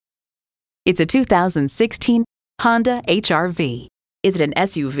It's a 2016 Honda HR-V. Is it an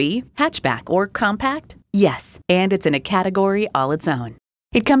SUV, hatchback, or compact? Yes, and it's in a category all its own.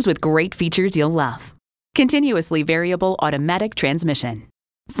 It comes with great features you'll love. Continuously variable automatic transmission,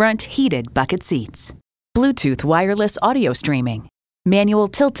 front heated bucket seats, Bluetooth wireless audio streaming, manual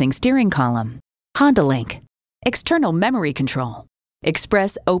tilting steering column, Honda Link, external memory control,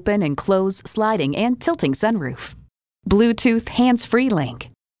 express open and close sliding and tilting sunroof, Bluetooth hands-free link,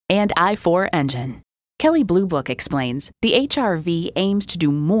 and i4 engine. Kelley Blue Book explains the HR-V aims to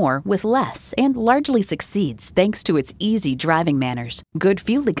do more with less and largely succeeds thanks to its easy driving manners, good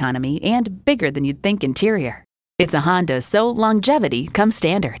fuel economy, and bigger than you'd think interior. It's a Honda, so longevity comes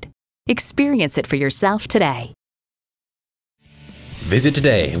standard. Experience it for yourself today. Visit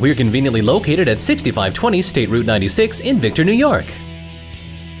today. We're conveniently located at 6520 State Route 96 in Victor, New York.